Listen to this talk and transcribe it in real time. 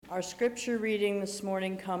Our scripture reading this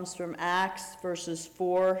morning comes from Acts verses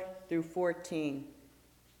 4 through 14.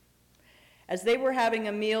 As they were having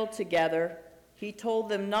a meal together, he told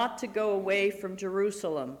them not to go away from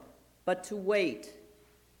Jerusalem, but to wait,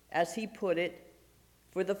 as he put it,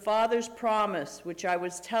 for the Father's promise, which I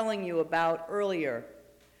was telling you about earlier.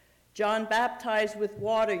 John baptized with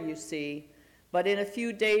water, you see, but in a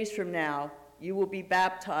few days from now, you will be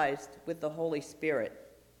baptized with the Holy Spirit.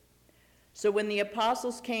 So when the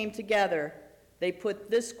apostles came together, they put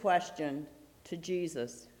this question to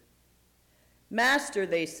Jesus. Master,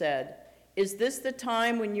 they said, is this the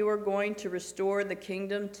time when you are going to restore the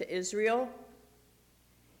kingdom to Israel?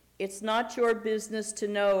 It's not your business to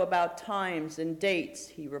know about times and dates,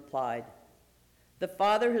 he replied. The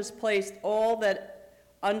Father has placed all that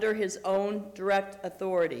under his own direct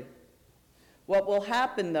authority. What will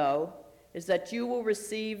happen, though, is that you will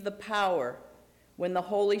receive the power when the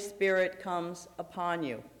Holy Spirit comes upon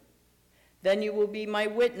you. Then you will be my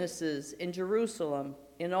witnesses in Jerusalem,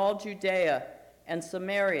 in all Judea and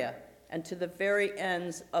Samaria, and to the very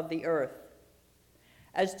ends of the earth.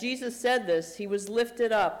 As Jesus said this, he was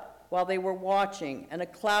lifted up while they were watching, and a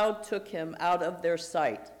cloud took him out of their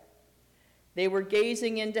sight. They were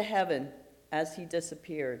gazing into heaven as he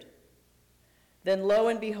disappeared. Then lo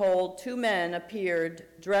and behold, two men appeared,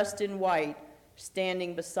 dressed in white,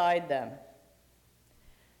 standing beside them.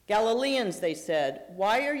 Galileans, they said,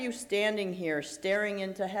 why are you standing here staring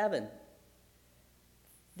into heaven?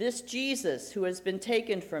 This Jesus who has been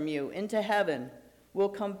taken from you into heaven will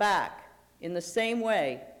come back in the same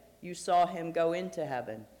way you saw him go into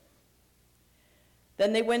heaven.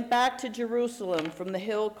 Then they went back to Jerusalem from the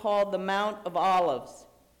hill called the Mount of Olives,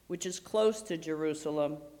 which is close to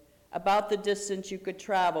Jerusalem, about the distance you could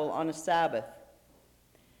travel on a Sabbath.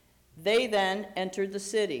 They then entered the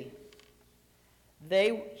city.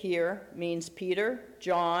 They here means Peter,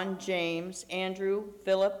 John, James, Andrew,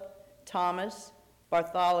 Philip, Thomas,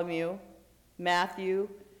 Bartholomew, Matthew,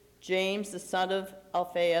 James the son of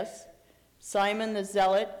Alphaeus, Simon the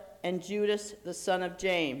Zealot, and Judas the son of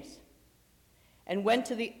James, and went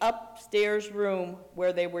to the upstairs room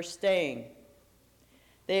where they were staying.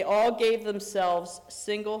 They all gave themselves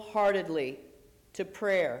single-heartedly to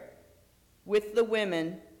prayer with the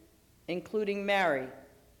women, including Mary,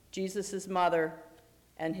 Jesus' mother,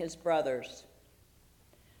 and his brothers.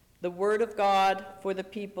 The word of God for the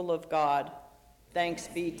people of God. Thanks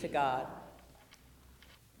be to God.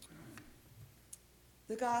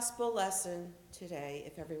 The gospel lesson today,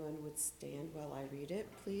 if everyone would stand while I read it,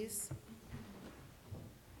 please.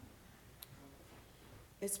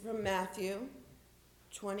 It's from Matthew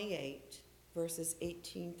 28, verses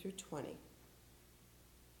 18 through 20.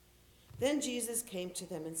 Then Jesus came to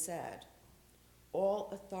them and said, all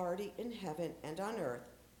authority in heaven and on earth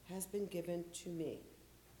has been given to me.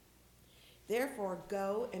 Therefore,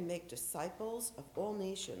 go and make disciples of all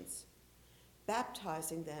nations,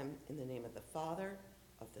 baptizing them in the name of the Father,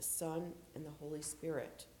 of the Son, and the Holy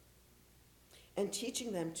Spirit, and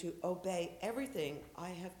teaching them to obey everything I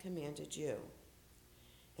have commanded you.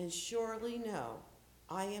 And surely know,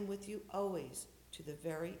 I am with you always to the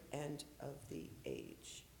very end of the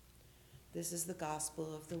age. This is the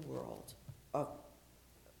gospel of the world, of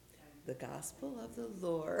the gospel of the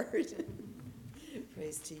Lord.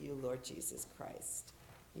 Praise to you, Lord Jesus Christ.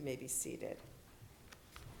 You may be seated.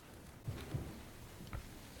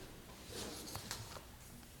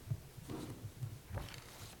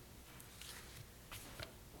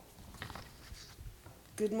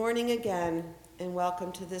 Good morning again, and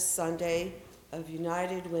welcome to this Sunday of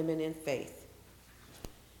United Women in Faith.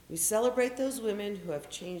 We celebrate those women who have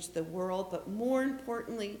changed the world, but more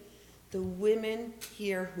importantly, the women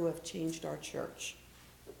here who have changed our church.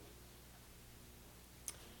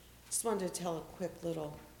 Just wanted to tell a quick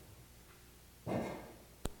little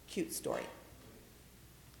cute story.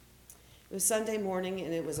 It was Sunday morning,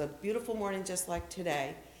 and it was a beautiful morning just like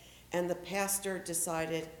today, and the pastor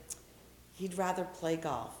decided he'd rather play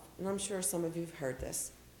golf. And I'm sure some of you have heard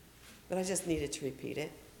this, but I just needed to repeat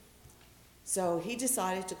it. So he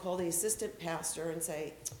decided to call the assistant pastor and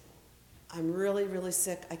say, I'm really, really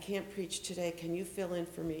sick. I can't preach today. Can you fill in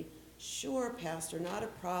for me? Sure, pastor, not a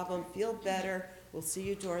problem. Feel better. We'll see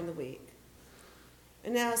you during the week.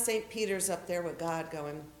 And now St. Peter's up there with God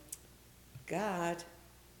going, God,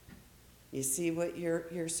 you see what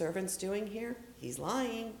your servant's doing here? He's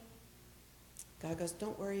lying. God goes,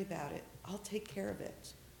 don't worry about it. I'll take care of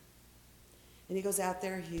it. And he goes out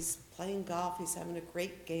there. He's playing golf. He's having a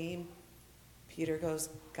great game. Peter goes,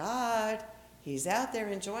 God, he's out there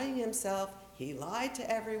enjoying himself. He lied to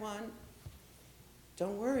everyone.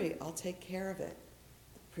 Don't worry, I'll take care of it.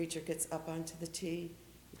 The preacher gets up onto the tee.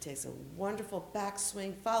 He takes a wonderful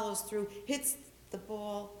backswing, follows through, hits the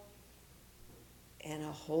ball, and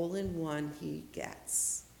a hole-in-one he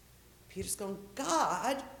gets. Peter's going,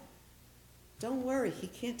 God, don't worry, he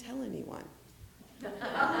can't tell anyone.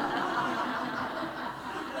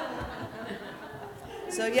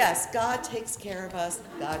 So yes, God takes care of us.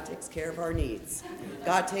 God takes care of our needs.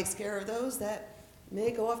 God takes care of those that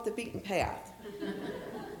may go off the beaten path.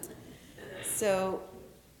 So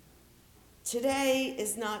today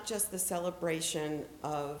is not just the celebration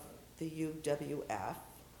of the UWF.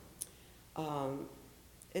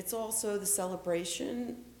 It's also the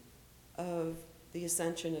celebration of the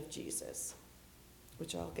ascension of Jesus,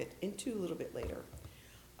 which I'll get into a little bit later.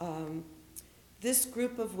 This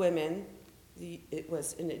group of women, it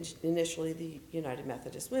was initially the United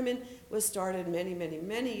Methodist Women, was started many, many,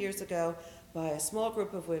 many years ago by a small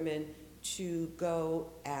group of women to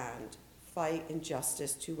go and fight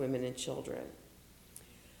injustice to women and children.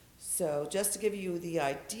 So just to give you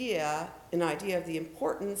an idea of the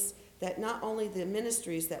importance that not only the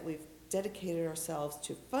ministries that we've dedicated ourselves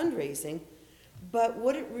to fundraising, but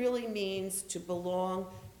what it really means to belong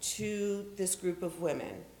to this group of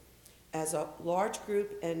women as a large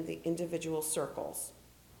group and the individual circles.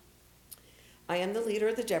 I am the leader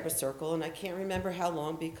of the Deborah Circle, and I can't remember how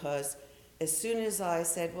long, because as soon as I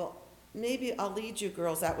said, well, maybe I'll lead you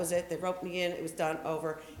girls, that was it. They roped me in, it was done,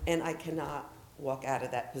 over, and I cannot walk out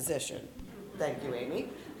of that position. Thank you, Amy.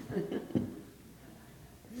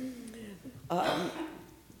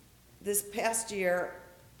 This past year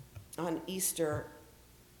on Easter,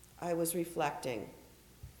 I was reflecting.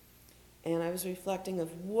 And I was reflecting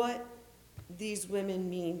of what these women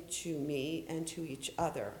mean to me and to each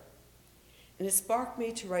other. And it sparked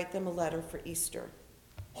me to write them a letter for Easter.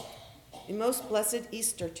 A most blessed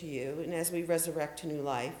Easter to you, and as we resurrect to new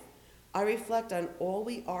life, I reflect on all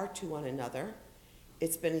we are to one another.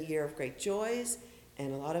 It's been a year of great joys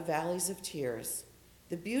and a lot of valleys of tears.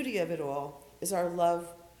 The beauty of it all is our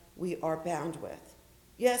love we are bound with.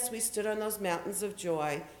 Yes, we stood on those mountains of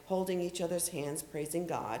joy, holding each other's hands, praising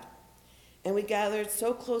God. And we gathered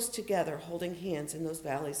so close together, holding hands in those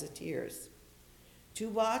valleys of tears. To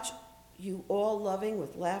watch you all loving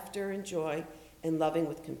with laughter and joy, and loving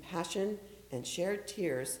with compassion and shared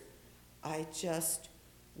tears, I just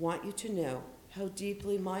want you to know how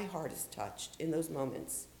deeply my heart is touched in those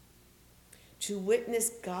moments. To witness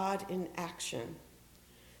God in action,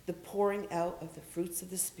 the pouring out of the fruits of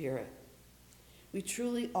the Spirit. We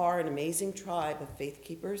truly are an amazing tribe of faith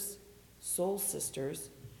keepers, soul sisters,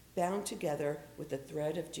 bound together with the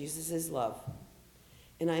thread of Jesus' love.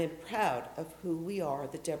 And I am proud of who we are,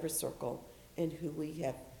 the Deborah Circle, and who we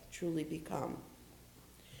have truly become.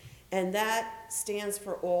 And that stands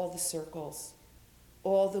for all the circles.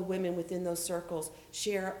 All the women within those circles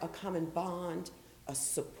share a common bond, a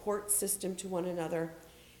support system to one another.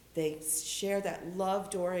 They share that love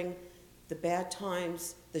during the bad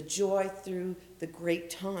times, the joy through the great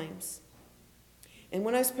times. And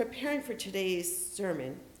when I was preparing for today's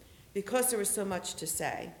sermon, because there was so much to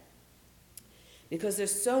say, because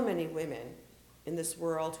there's so many women in this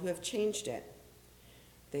world who have changed it.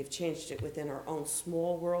 They've changed it within our own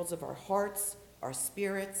small worlds of our hearts, our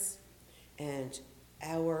spirits, and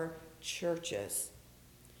our churches.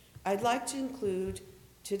 I'd like to include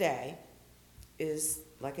today is,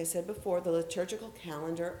 like I said before, the liturgical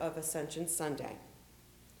calendar of Ascension Sunday.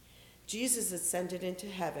 Jesus ascended into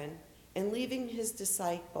heaven, and leaving his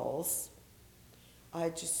disciples, I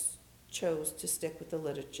just chose to stick with the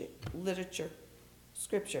literature,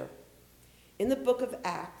 scripture. In the book of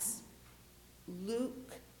Acts,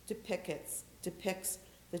 Luke depicts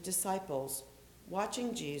the disciples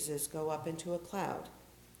watching Jesus go up into a cloud.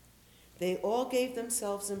 They all gave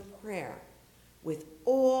themselves in prayer with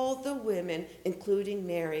all the women, including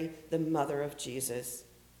Mary, the mother of Jesus.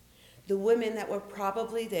 The women that were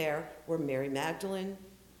probably there were Mary Magdalene,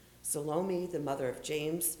 Salome, the mother of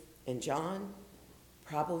James and John,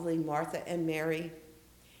 probably Martha and Mary,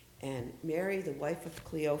 and Mary, the wife of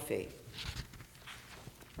Cleophas.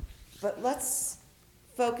 But let's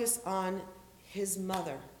focus on his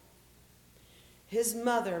mother. His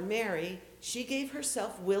mother, Mary, she gave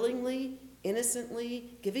herself willingly,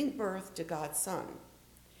 innocently, giving birth to God's Son.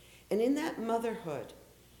 And in that motherhood,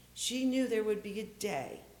 she knew there would be a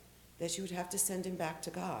day that she would have to send him back to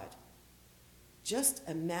God. Just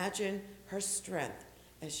imagine her strength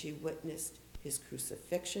as she witnessed his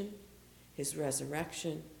crucifixion, his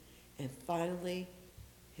resurrection, and finally,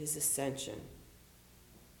 his ascension.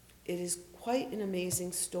 It is quite an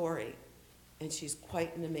amazing story, and she's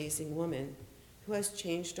quite an amazing woman who has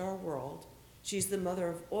changed our world. She's the mother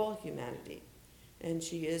of all humanity, and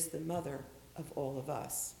she is the mother of all of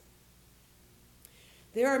us.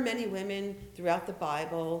 There are many women throughout the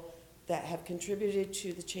Bible that have contributed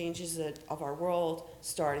to the changes of our world,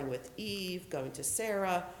 starting with Eve, going to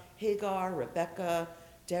Sarah, Hagar, Rebecca,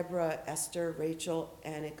 Deborah, Esther, Rachel,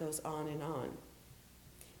 and it goes on.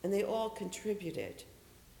 And they all contributed.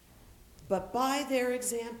 But by their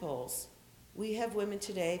examples, we have women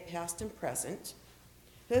today, past and present,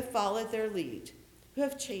 who have followed their lead, who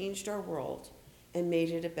have changed our world and made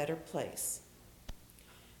it a better place.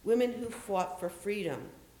 Women who fought for freedom,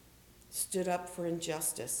 stood up for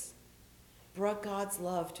injustice, brought God's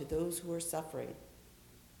love to those who are suffering.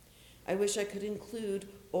 I wish I could include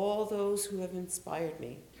all those who have inspired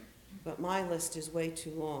me, but my list is way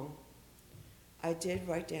too long. I did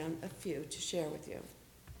write down a few to share with you.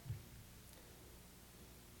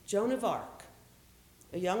 Joan of Arc,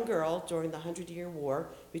 a young girl during the 100-Year War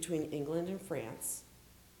between England and France.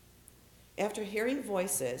 After hearing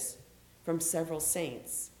voices from several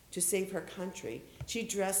saints to save her country, she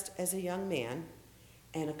dressed as a young man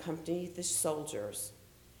and accompanied the soldiers,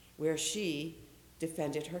 where she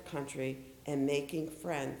defended her country and making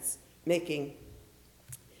France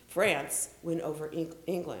win over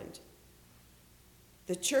England.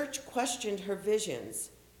 The church questioned her visions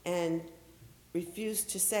and refused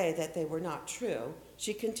to say that they were not true.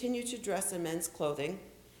 She continued to dress in men's clothing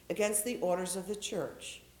against the orders of the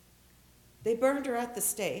church. They burned her at the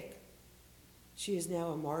stake. She is now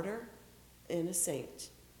a martyr and a saint.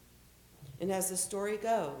 And as the story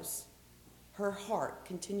goes, her heart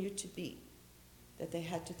continued to beat that they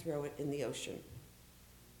had to throw it in the ocean.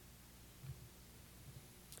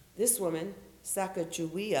 This woman,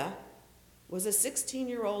 Sacagawea, was a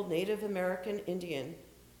 16-year-old Native American Indian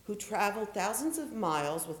who traveled thousands of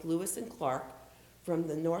miles with Lewis and Clark from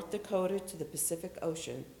the North Dakota to the Pacific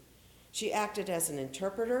Ocean. She acted as an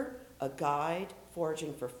interpreter, a guide,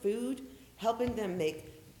 foraging for food, helping them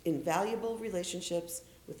make invaluable relationships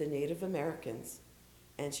with the Native Americans.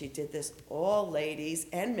 And she did this, all ladies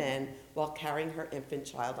and men, while carrying her infant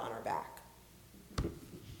child on her back.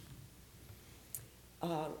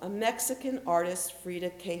 A Mexican artist,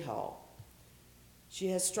 Frida Kahlo. She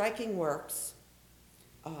has striking works.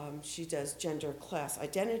 She does gender class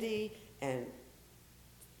identity and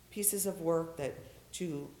pieces of work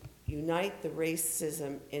to unite the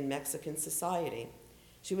racism in Mexican society.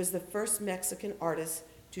 She was the first Mexican artist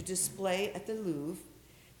to display at the Louvre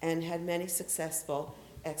and had many successful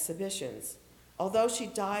exhibitions. Although she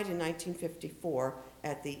died in 1954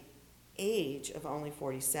 at the age of only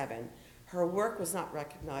 47, her work was not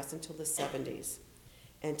recognized until the 70s,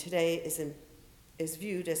 and today is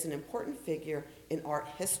viewed as an important figure in art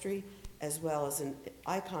history, as well as an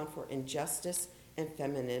icon for injustice and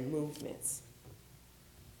feminine movements.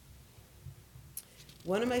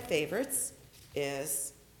 One of my favorites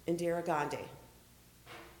is Indira Gandhi.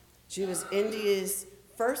 She was India's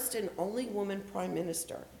first and only woman prime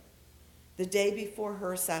minister. The day before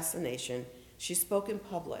her assassination, she spoke in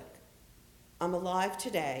public. "I'm alive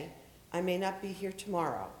today. I may not be here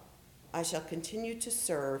tomorrow. I shall continue to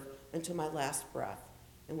serve until my last breath.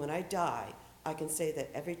 And when I die, I can say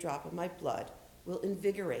that every drop of my blood will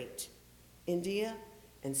invigorate India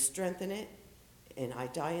and strengthen it. And I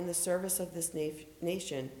die in the service of this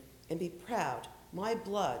nation and be proud my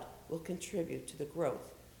blood will contribute to the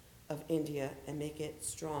growth of India and make it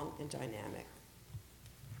strong and dynamic."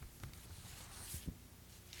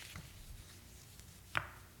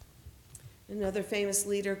 Another famous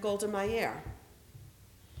leader, Golda Meir.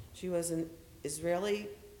 She was an Israeli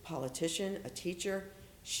politician, a teacher.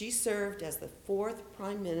 She served as the 4th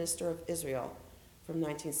Prime Minister of Israel from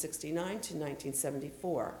 1969 to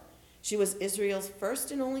 1974. She was Israel's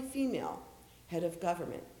first and only female head of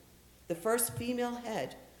government, the first female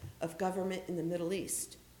head of government in the Middle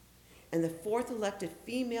East, and the 4th elected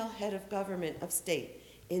female head of government of state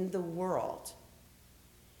in the world.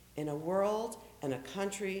 In a world and a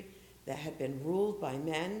country that had been ruled by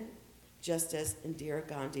men, just as Indira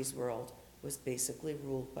Gandhi's world was basically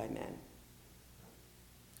ruled by men.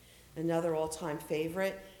 Another all-time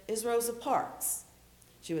favorite is Rosa Parks.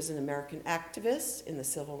 She was an American activist in the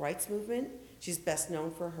civil rights movement. She's best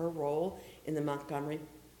known for her role in the Montgomery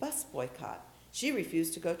bus boycott. She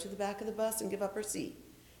refused to go to the back of the bus and give up her seat.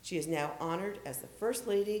 She is now honored as the First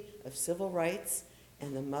Lady of Civil Rights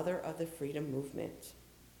and the mother of the freedom movement.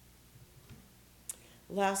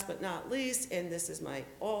 Last but not least, and this is my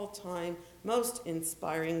all-time most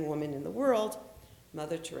inspiring woman in the world,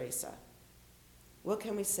 Mother Teresa. What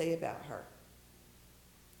can we say about her?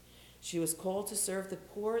 She was called to serve the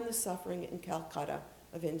poor and the suffering in Calcutta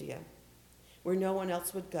of India, where no one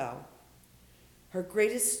else would go. Her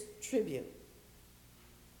greatest tribute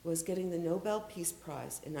was getting the Nobel Peace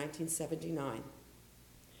Prize in 1979.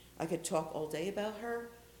 I could talk all day about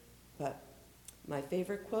her, but my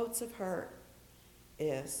favorite quotes of her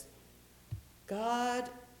is, "God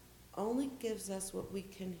only gives us what we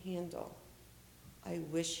can handle. I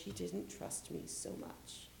wish he didn't trust me so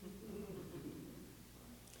much."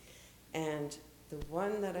 And the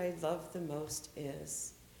one that I love the most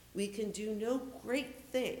is, "We can do no great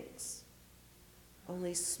things,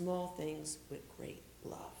 only small things with great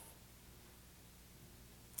love."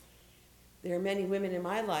 There are many women in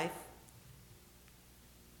my life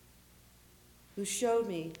who showed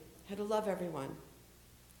me how to love everyone,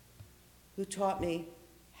 who taught me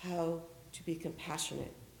how to be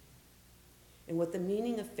compassionate, and what the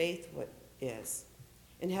meaning of faith is,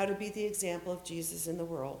 and how to be the example of Jesus in the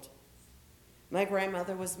world. My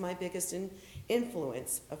grandmother was my biggest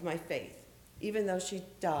influence of my faith, even though she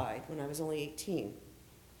died when I was only 18.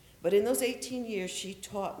 But in those 18 years, she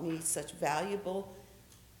taught me such valuable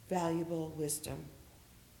wisdom.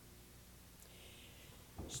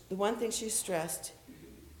 The one thing she stressed,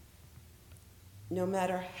 no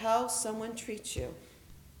matter how someone treats you,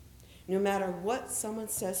 no matter what someone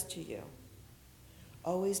says to you,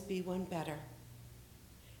 always be one better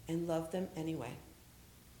and love them anyway.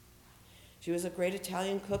 She was a great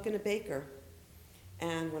Italian cook and a baker.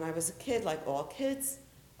 And when I was a kid, like all kids,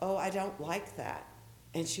 "Oh, I don't like that."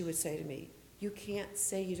 And she would say to me, "You can't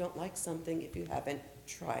say you don't like something if you haven't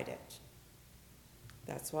tried it."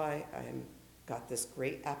 That's why I've got this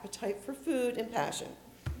great appetite for food and passion.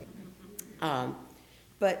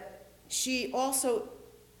 But she also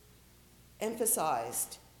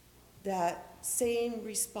emphasized that same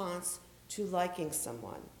response to liking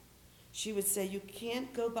someone. She would say, "You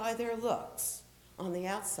can't go by their looks on the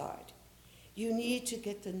outside. You need to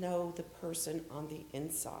get to know the person on the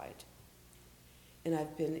inside." And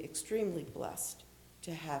I've been extremely blessed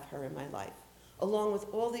to have her in my life, along with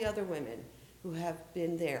all the other women who have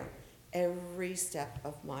been there every step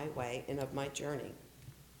of my way and of my journey.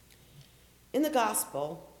 In the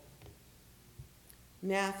gospel,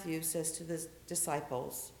 Matthew says to the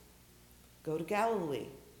disciples, "Go to Galilee."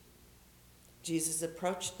 Jesus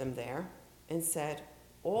approached them there and said,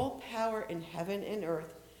 "All power in heaven and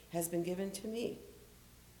earth has been given to me.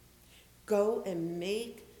 Go and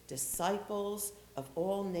make disciples of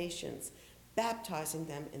all nations, baptizing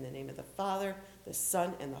them in the name of the Father, the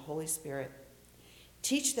Son, and the Holy Spirit.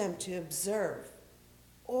 Teach them to observe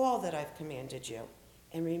all that I've commanded you.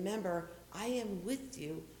 And remember, I am with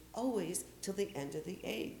you always till the end of the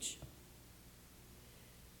age."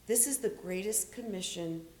 This is the greatest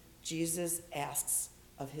commission Jesus asks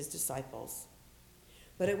of his disciples.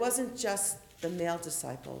 But it wasn't just the male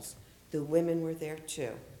disciples. The women were there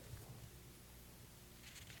too.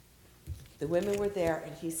 The women were there,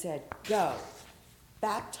 and he said, "Go,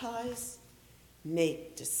 baptize,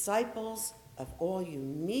 make disciples of all you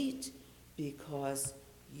meet, because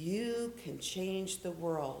you can change the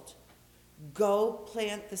world. Go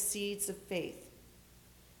plant the seeds of faith."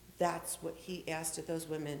 That's what he asked of those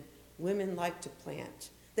women. Women like to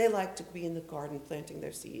plant. They like to be in the garden planting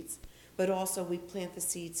their seeds. But also we plant the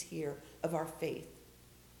seeds here of our faith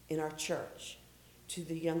in our church to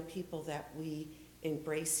the young people that we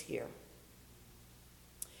embrace here.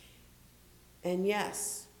 And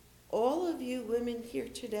yes, all of you women here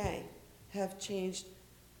today have changed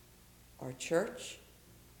our church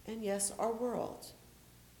and yes, our world.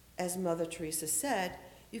 As Mother Teresa said,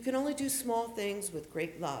 you can only do small things with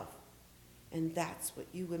great love. And that's what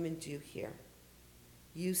you women do here.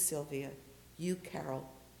 You, Sylvia, you,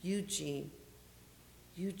 Carol, you, Jean,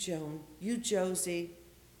 you, Joan, you, Josie,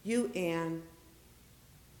 you, Anne.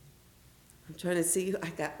 I'm trying to see, I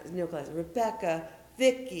got no glasses. Rebecca,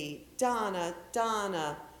 Vicky, Donna,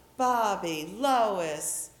 Bobby,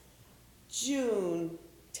 Lois, June,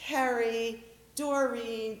 Terry,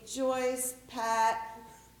 Doreen, Joyce, Pat,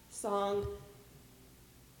 Song,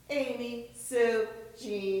 Amy, Sue,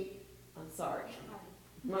 Jean,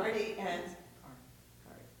 Marty, and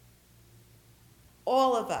Kari.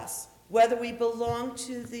 All of us, whether we belong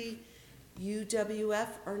to the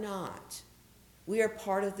UWF or not, we are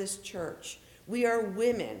part of this church. We are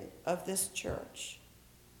women of this church.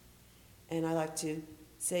 And I like to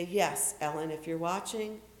say yes, Ellen, if you're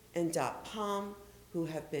watching, and Dot Palm, who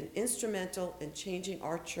have been instrumental in changing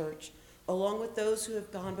our church, along with those who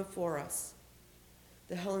have gone before us.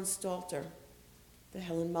 The Helen Stalter, the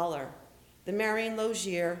Helen Muller, the Marion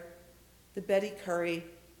Logier, the Betty Curry,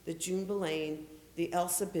 the June Belaine, the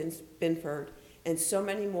Elsa Binford, and so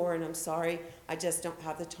many more, and I'm sorry, I just don't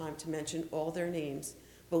have the time to mention all their names,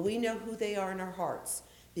 but we know who they are in our hearts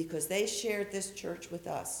because they shared this church with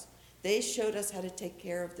us. They showed us how to take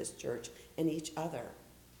care of this church and each other.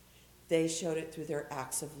 They showed it through their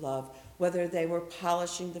acts of love, whether they were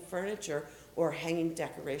polishing the furniture or hanging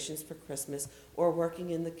decorations for Christmas or working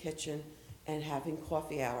in the kitchen and having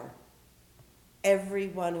coffee hour. Every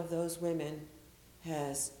one of those women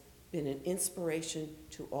has been an inspiration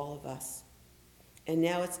to all of us. And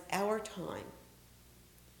now it's our time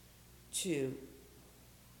to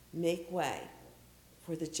make way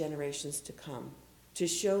for the generations to come, to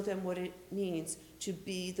show them what it means to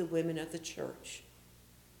be the women of the church,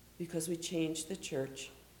 because we changed the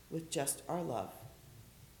church with just our love.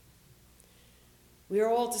 We are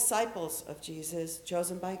all disciples of Jesus,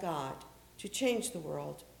 chosen by God to change the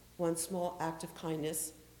world, one small act of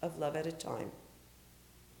kindness, of love at a time.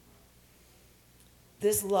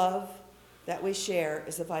 This love that we share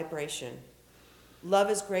is a vibration. Love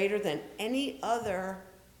is greater than any other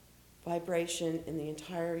vibration in the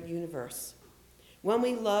entire universe. When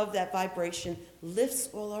we love, that vibration lifts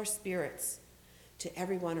all our spirits to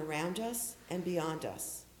everyone around us and beyond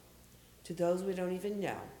us, to those we don't even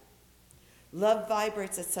know. Love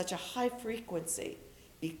vibrates at such a high frequency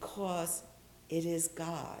because it is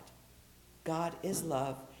God. God is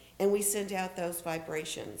love, and we send out those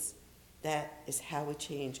vibrations. That is how we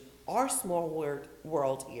change our small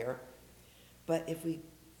world here. But if we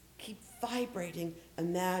keep vibrating,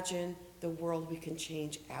 imagine the world we can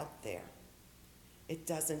change out there. It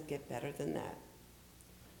doesn't get better than that.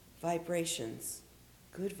 Vibrations,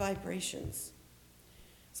 good vibrations.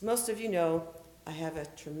 As most of you know, I have a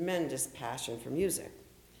tremendous passion for music.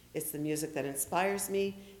 It's the music that inspires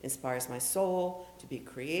me, inspires my soul to be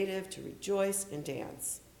creative, to rejoice and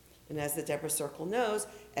dance. And as the Deborah Circle knows,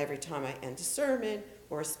 every time I end a sermon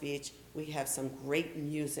or a speech, we have some great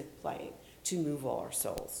music playing to move all our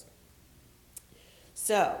souls.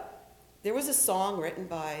 So, there was a song written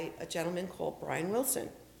by a gentleman called Brian Wilson.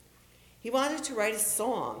 He wanted to write a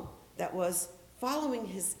song that was following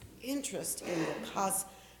his interest in the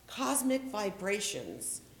cosmic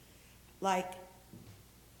vibrations, like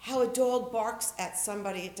how a dog barks at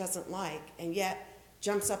somebody it doesn't like and yet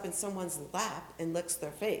jumps up in someone's lap and licks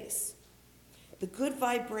their face. The good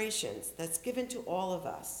vibrations that's given to all of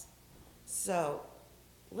us. So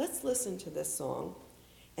let's listen to this song,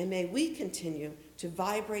 and may we continue to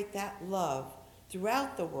vibrate that love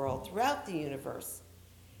throughout the world, throughout the universe,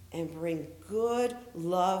 and bring good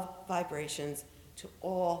love vibrations to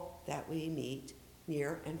all that we meet,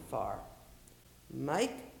 near and far.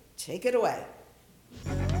 Mike, take it away.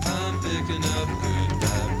 I'm picking up good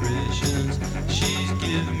vibrations. She's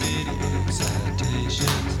giving me the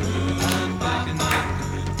excitations. I'm picking up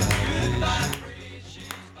good vibrations.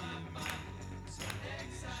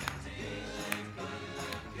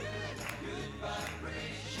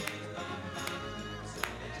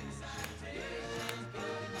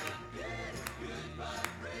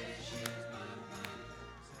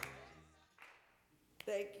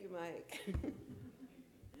 Thank you, Mike.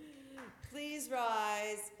 Please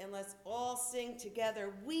rise and let's all sing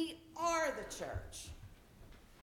together. We are the church.